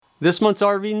This month's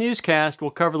RV Newscast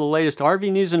will cover the latest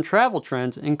RV news and travel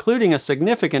trends, including a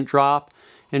significant drop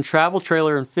in travel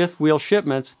trailer and fifth wheel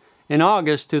shipments in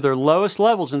August to their lowest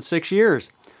levels in 6 years.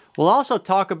 We'll also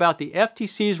talk about the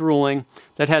FTC's ruling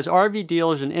that has RV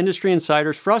dealers and industry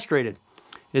insiders frustrated.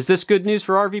 Is this good news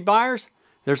for RV buyers?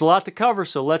 There's a lot to cover,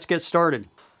 so let's get started.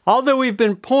 Although we've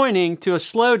been pointing to a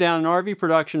slowdown in RV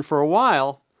production for a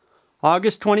while,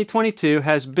 August 2022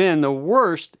 has been the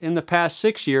worst in the past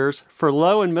 6 years for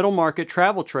low and middle market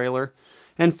travel trailer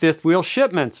and fifth wheel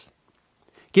shipments.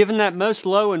 Given that most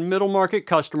low and middle market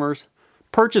customers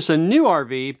purchase a new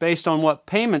RV based on what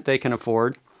payment they can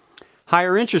afford,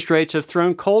 higher interest rates have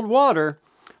thrown cold water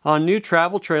on new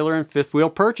travel trailer and fifth wheel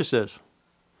purchases.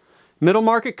 Middle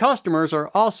market customers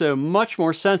are also much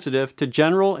more sensitive to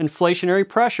general inflationary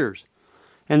pressures,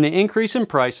 and the increase in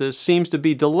prices seems to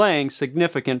be delaying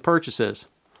significant purchases.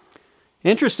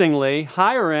 Interestingly,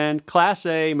 higher-end Class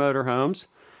A motorhomes,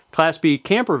 Class B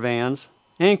camper vans,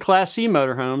 and Class C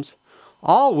motorhomes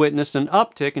all witnessed an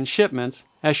uptick in shipments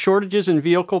as shortages in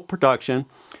vehicle production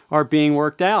are being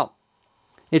worked out.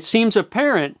 It seems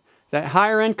apparent that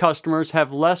higher-end customers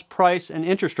have less price and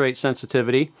interest rate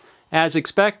sensitivity, as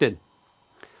expected.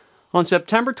 On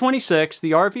September 26,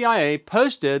 the RVIA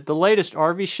posted the latest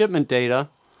RV shipment data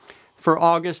for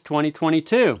August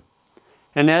 2022.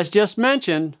 And as just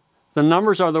mentioned, the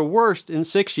numbers are the worst in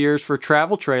 6 years for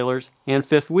travel trailers and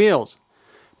fifth wheels.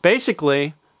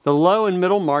 Basically, the low and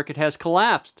middle market has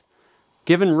collapsed,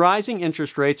 given rising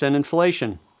interest rates and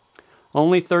inflation.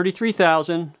 Only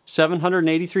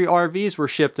 33,783 RVs were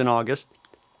shipped in August,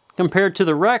 compared to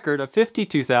the record of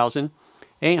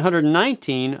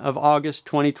 52,819 of August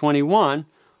 2021,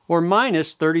 or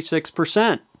minus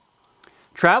 36%.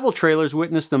 Travel trailers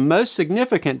witnessed the most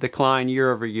significant decline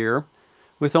year over year,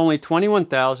 with only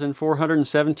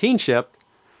 21,417 shipped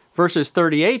versus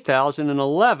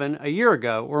 38,011 a year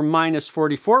ago, or minus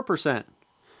 44%.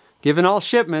 Given all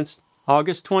shipments,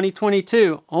 August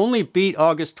 2022 only beat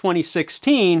August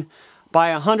 2016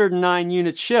 by 109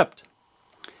 units shipped.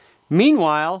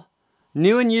 Meanwhile,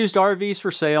 new and used RVs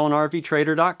for sale on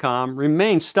RVTrader.com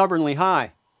remain stubbornly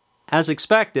high, as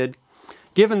expected,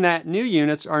 given that new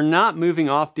units are not moving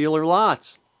off dealer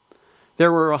lots.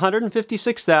 There were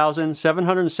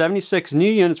 156,776 new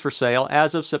units for sale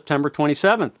as of September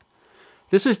 27th.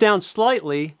 This is down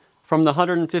slightly from the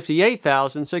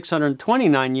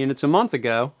 158,629 units a month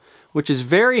ago, which is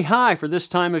very high for this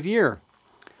time of year.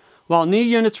 While new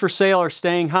units for sale are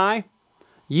staying high,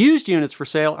 used units for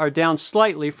sale are down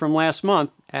slightly from last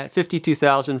month at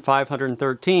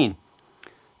 52,513.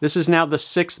 This is now the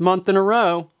 6th month in a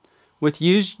row with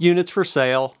used units for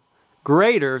sale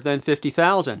greater than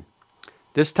 50,000.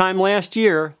 This time last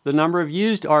year, the number of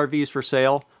used RVs for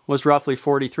sale was roughly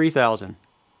 43,000.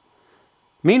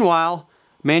 Meanwhile,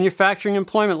 manufacturing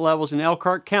employment levels in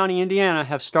Elkhart County, Indiana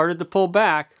have started to pull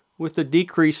back with the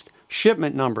decreased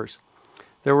shipment numbers.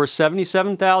 There were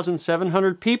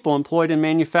 77,700 people employed in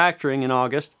manufacturing in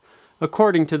August,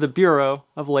 according to the Bureau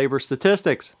of Labor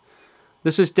Statistics.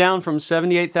 This is down from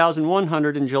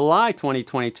 78,100 in July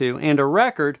 2022 and a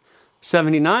record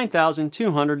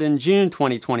 79,200 in June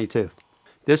 2022.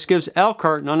 This gives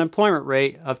Elkhart an unemployment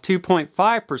rate of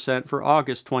 2.5% for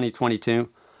August 2022,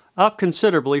 up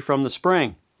considerably from the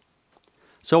spring.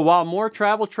 So while more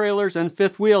travel trailers and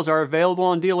fifth wheels are available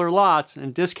on dealer lots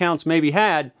and discounts may be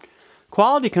had,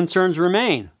 quality concerns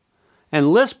remain,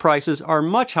 and list prices are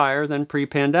much higher than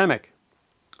pre-pandemic.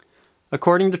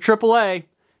 According to AAA,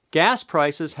 gas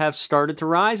prices have started to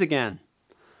rise again.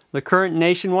 The current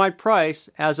nationwide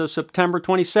price as of September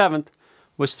 27th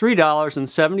was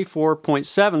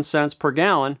 $3.74.7 per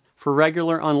gallon for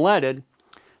regular unleaded,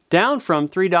 down from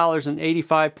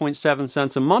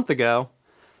 $3.85.7 a month ago,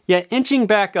 yet inching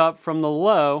back up from the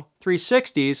low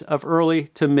 360s of early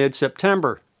to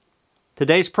mid-September.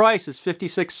 Today's price is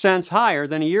 56 cents higher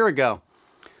than a year ago.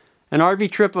 An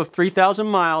RV trip of 3,000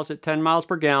 miles at 10 miles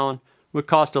per gallon would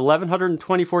cost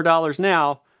 $1,124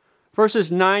 now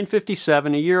versus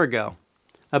 $957 a year ago,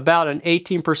 about an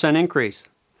 18% increase.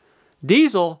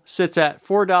 Diesel sits at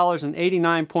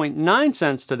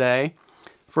 $4.89.9 today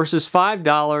versus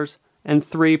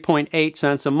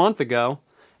 $5.03.8 a month ago,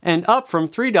 and up from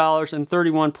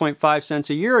 $3.31.5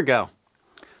 a year ago.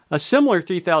 A similar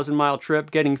 3,000-mile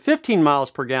trip getting 15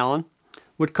 miles per gallon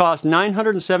would cost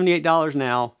 $978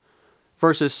 now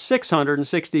versus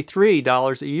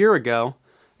 $663 a year ago,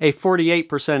 a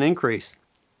 48% increase.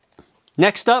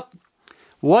 Next up,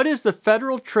 what is the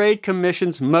Federal Trade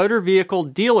Commission's Motor Vehicle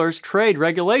Dealers Trade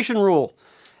Regulation Rule,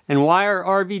 and why are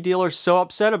RV dealers so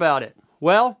upset about it?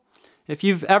 Well, if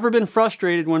you've ever been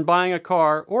frustrated when buying a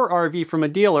car or RV from a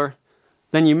dealer,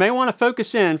 then you may want to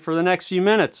focus in for the next few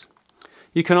minutes.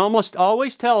 You can almost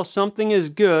always tell something is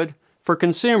good for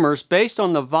consumers based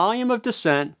on the volume of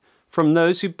dissent from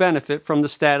those who benefit from the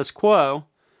status quo,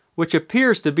 which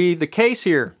appears to be the case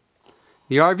here.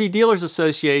 The RV Dealers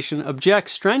Association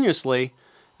objects strenuously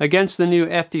against the new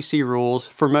FTC rules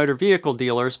for motor vehicle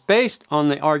dealers based on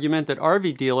the argument that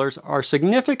RV dealers are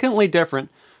significantly different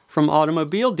from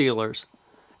automobile dealers,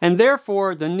 and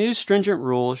therefore the new stringent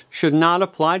rules should not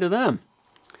apply to them.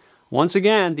 Once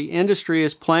again, the industry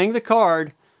is playing the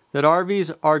card that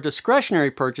RVs are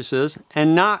discretionary purchases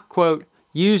and not, quote,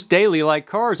 used daily like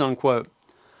cars, unquote.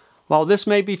 While this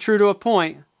may be true to a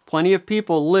point, plenty of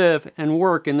people live and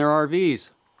work in their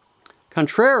RVs.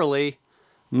 Contrarily,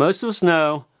 most of us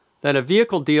know that a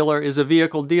vehicle dealer is a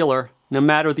vehicle dealer, no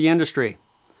matter the industry.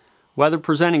 Whether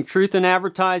presenting truth in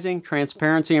advertising,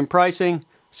 transparency in pricing,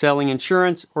 selling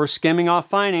insurance, or skimming off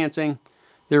financing,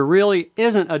 there really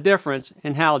isn't a difference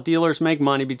in how dealers make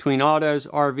money between autos,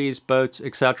 RVs, boats,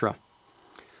 etc.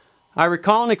 I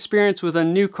recall an experience with a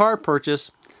new car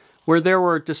purchase where there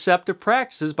were deceptive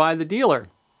practices by the dealer.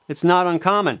 It's not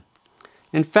uncommon.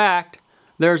 In fact,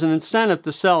 there's an incentive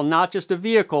to sell not just a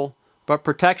vehicle, but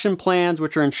protection plans,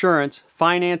 which are insurance,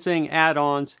 financing,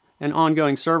 add-ons, and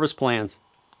ongoing service plans.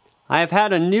 I have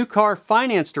had a new car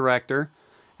finance director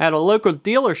at a local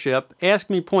dealership ask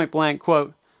me point blank,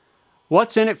 quote,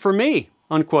 "What's in it for me?"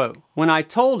 unquote, when I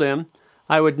told him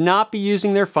I would not be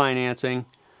using their financing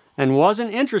and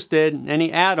wasn't interested in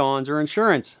any add-ons or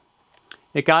insurance.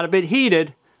 It got a bit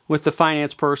heated with the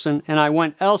finance person, and I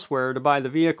went elsewhere to buy the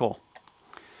vehicle.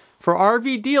 For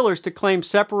RV dealers to claim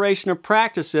separation of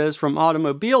practices from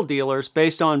automobile dealers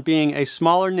based on being a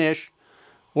smaller niche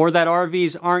or that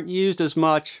RVs aren't used as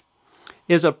much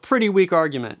is a pretty weak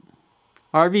argument.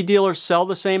 RV dealers sell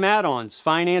the same add-ons,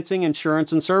 financing,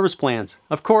 insurance, and service plans.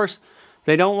 Of course,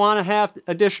 they don't want to have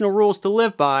additional rules to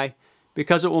live by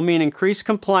because it will mean increased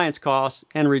compliance costs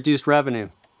and reduced revenue.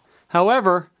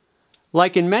 However,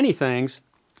 like in many things,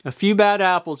 a few bad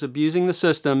apples abusing the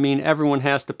system mean everyone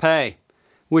has to pay,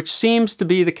 which seems to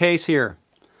be the case here.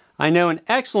 I know an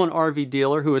excellent RV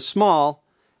dealer who is small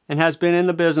and has been in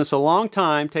the business a long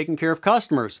time taking care of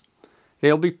customers.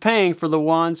 They'll be paying for the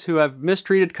ones who have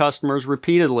mistreated customers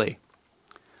repeatedly.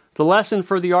 The lesson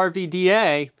for the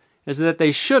RVDA is that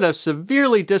they should have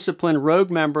severely disciplined rogue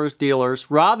members dealers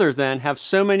rather than have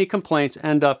so many complaints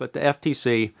end up at the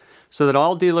FTC so that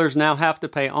all dealers now have to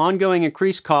pay ongoing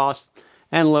increased costs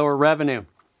and lower revenue.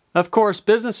 Of course,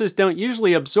 businesses don't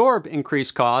usually absorb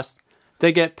increased costs.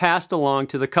 They get passed along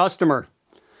to the customer.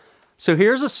 So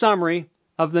here's a summary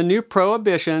of the new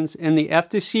prohibitions in the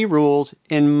FTC rules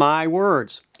in my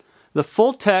words. The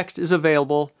full text is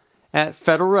available at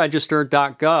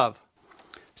federalregister.gov.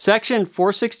 Section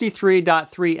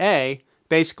 463.3a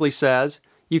basically says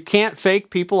you can't fake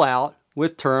people out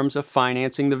with terms of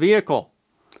financing the vehicle.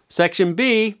 Section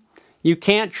B, you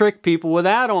can't trick people with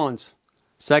add-ons.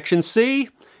 Section C,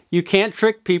 you can't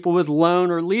trick people with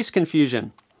loan or lease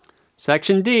confusion.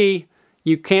 Section D,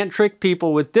 you can't trick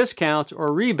people with discounts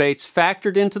or rebates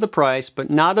factored into the price but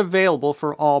not available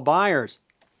for all buyers.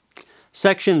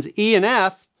 Sections E and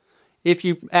F, if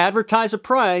you advertise a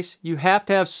price, you have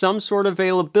to have some sort of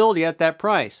availability at that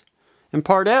price. And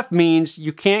Part F means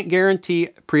you can't guarantee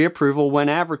pre-approval when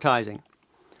advertising.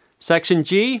 Section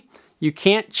G, you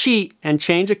can't cheat and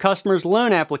change a customer's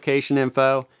loan application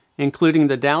info, including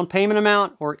the down payment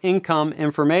amount or income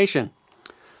information.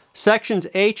 Sections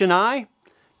H and I,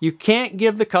 you can't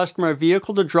give the customer a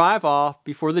vehicle to drive off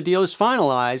before the deal is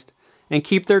finalized and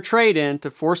keep their trade-in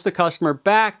to force the customer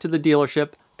back to the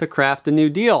dealership to craft a new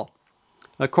deal.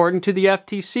 According to the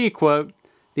FTC, quote,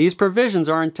 these provisions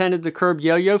are intended to curb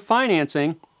yo-yo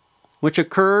financing, which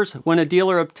occurs when a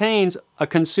dealer obtains a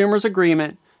consumer's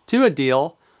agreement to a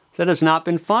deal that has not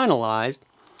been finalized,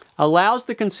 allows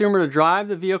the consumer to drive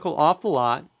the vehicle off the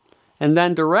lot, and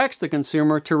then directs the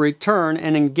consumer to return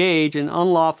and engage in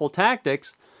unlawful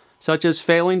tactics, such as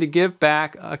failing to give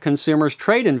back a consumer's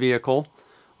trade-in vehicle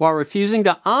while refusing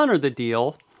to honor the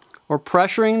deal or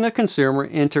pressuring the consumer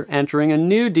into entering a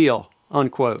new deal,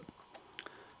 unquote.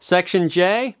 Section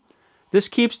J, this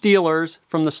keeps dealers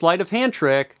from the sleight of hand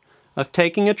trick of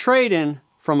taking a trade-in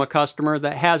from a customer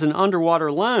that has an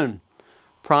underwater loan,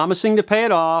 promising to pay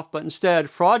it off, but instead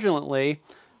fraudulently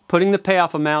putting the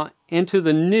payoff amount into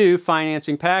the new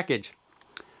financing package.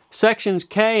 Sections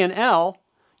K and L,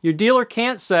 your dealer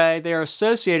can't say they are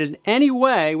associated in any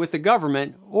way with the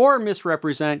government or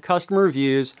misrepresent customer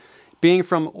reviews being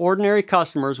from ordinary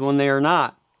customers when they are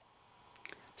not.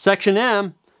 Section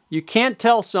M, you can't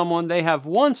tell someone they have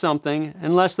won something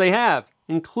unless they have,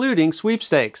 including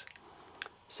sweepstakes.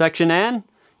 Section N,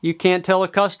 you can't tell a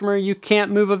customer you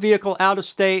can't move a vehicle out of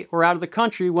state or out of the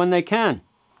country when they can.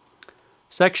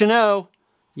 Section O,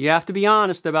 you have to be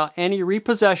honest about any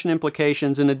repossession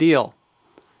implications in a deal.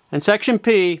 And Section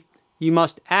P, you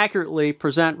must accurately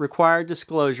present required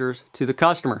disclosures to the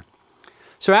customer.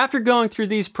 So after going through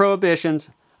these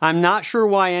prohibitions, I'm not sure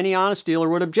why any honest dealer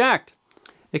would object.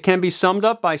 It can be summed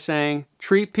up by saying,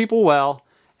 treat people well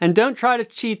and don't try to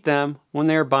cheat them when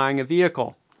they are buying a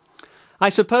vehicle. I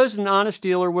suppose an honest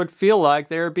dealer would feel like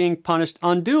they are being punished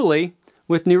unduly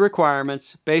with new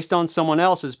requirements based on someone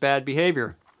else's bad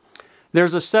behavior.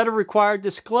 There's a set of required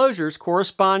disclosures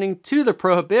corresponding to the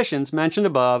prohibitions mentioned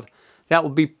above that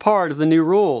will be part of the new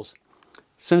rules.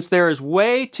 Since there is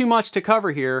way too much to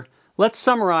cover here, let's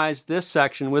summarize this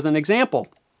section with an example.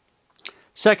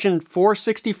 Section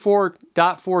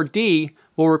 464.4D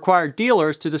will require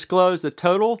dealers to disclose the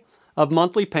total of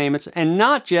monthly payments and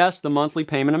not just the monthly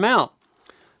payment amount.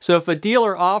 So if a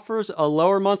dealer offers a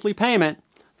lower monthly payment,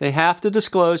 they have to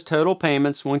disclose total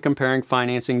payments when comparing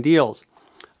financing deals.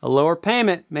 A lower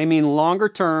payment may mean longer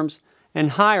terms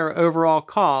and higher overall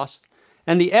costs,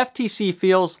 and the FTC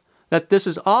feels that this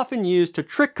is often used to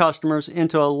trick customers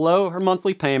into a lower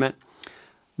monthly payment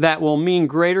that will mean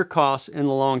greater costs in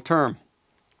the long term.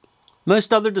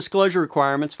 Most other disclosure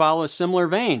requirements follow a similar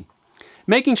vein,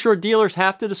 making sure dealers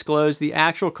have to disclose the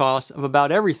actual cost of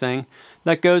about everything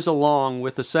that goes along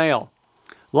with the sale.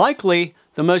 Likely,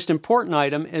 the most important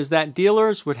item is that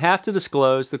dealers would have to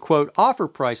disclose the quote offer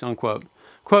price unquote.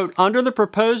 Quote, under the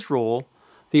proposed rule,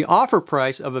 the offer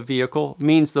price of a vehicle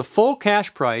means the full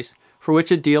cash price for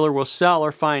which a dealer will sell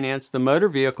or finance the motor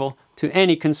vehicle to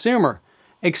any consumer,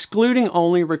 excluding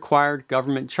only required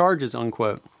government charges,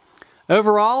 unquote.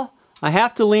 Overall, I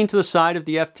have to lean to the side of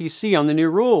the FTC on the new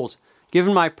rules,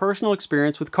 given my personal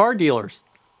experience with car dealers.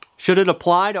 Should it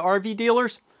apply to RV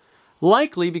dealers?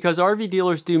 Likely, because RV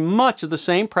dealers do much of the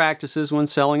same practices when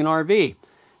selling an RV,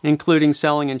 including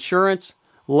selling insurance,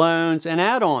 loans, and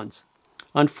add-ons.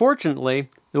 Unfortunately,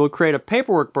 it will create a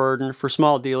paperwork burden for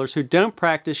small dealers who don't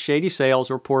practice shady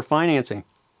sales or poor financing.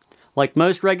 Like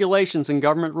most regulations and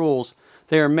government rules,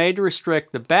 they are made to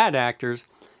restrict the bad actors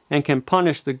and can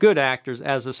punish the good actors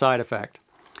as a side effect.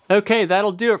 Okay,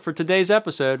 that'll do it for today's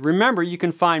episode. Remember, you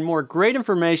can find more great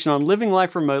information on living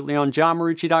life remotely on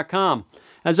johnmarucci.com.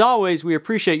 As always, we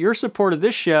appreciate your support of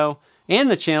this show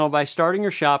and the channel by starting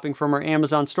your shopping from our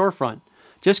Amazon storefront.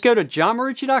 Just go to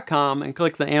johnmarucci.com and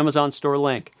click the Amazon store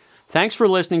link. Thanks for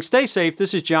listening. Stay safe.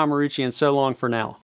 This is John Marucci, and so long for now.